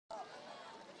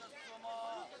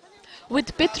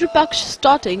With Pitru Paksh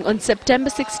starting on September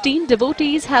 16,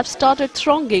 devotees have started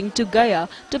thronging to Gaya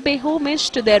to pay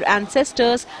homage to their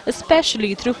ancestors,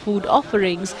 especially through food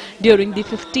offerings during the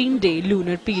 15-day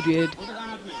lunar period.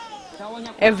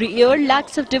 Every year,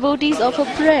 lakhs of devotees offer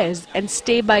prayers and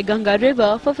stay by Ganga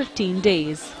river for 15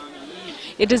 days.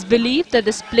 It is believed that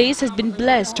this place has been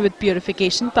blessed with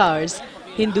purification powers.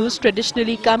 Hindus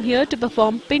traditionally come here to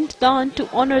perform Pinddan to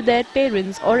honor their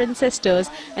parents or ancestors,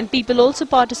 and people also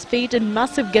participate in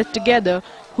massive get-together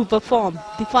who perform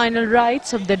the final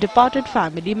rites of their departed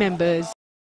family members.